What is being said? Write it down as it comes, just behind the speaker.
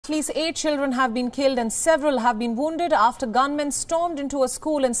At least 8 children have been killed and several have been wounded after gunmen stormed into a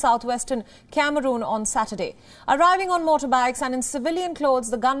school in southwestern Cameroon on Saturday. Arriving on motorbikes and in civilian clothes,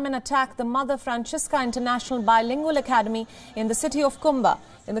 the gunmen attacked the Mother Francisca International Bilingual Academy in the city of Kumba,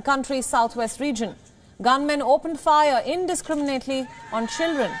 in the country's southwest region. Gunmen opened fire indiscriminately on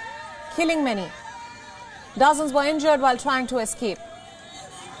children, killing many. Dozens were injured while trying to escape.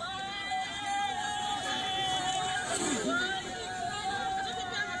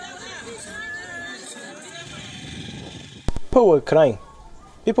 People were crying.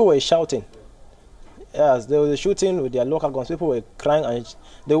 People were shouting. Yes, they were shooting with their local guns. People were crying, and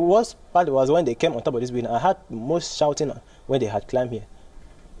the worst part was when they came on top of this building. I heard most shouting when they had climbed here,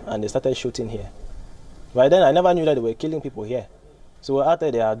 and they started shooting here. By then, I never knew that they were killing people here. So after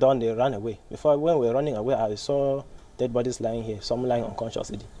they are done, they ran away. Before, when we were running away, I saw dead bodies lying here, some lying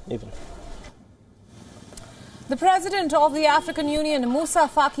unconscious even. The president of the African Union, Musa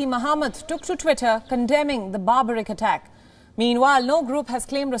Faki Mahamat, took to Twitter condemning the barbaric attack. Meanwhile, no group has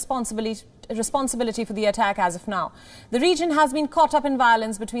claimed responsibility for the attack as of now. The region has been caught up in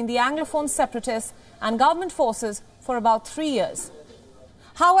violence between the Anglophone separatists and government forces for about 3 years.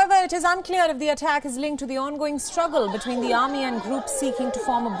 However, it is unclear if the attack is linked to the ongoing struggle between the army and groups seeking to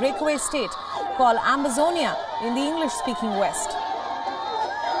form a breakaway state called Ambazonia in the English-speaking West.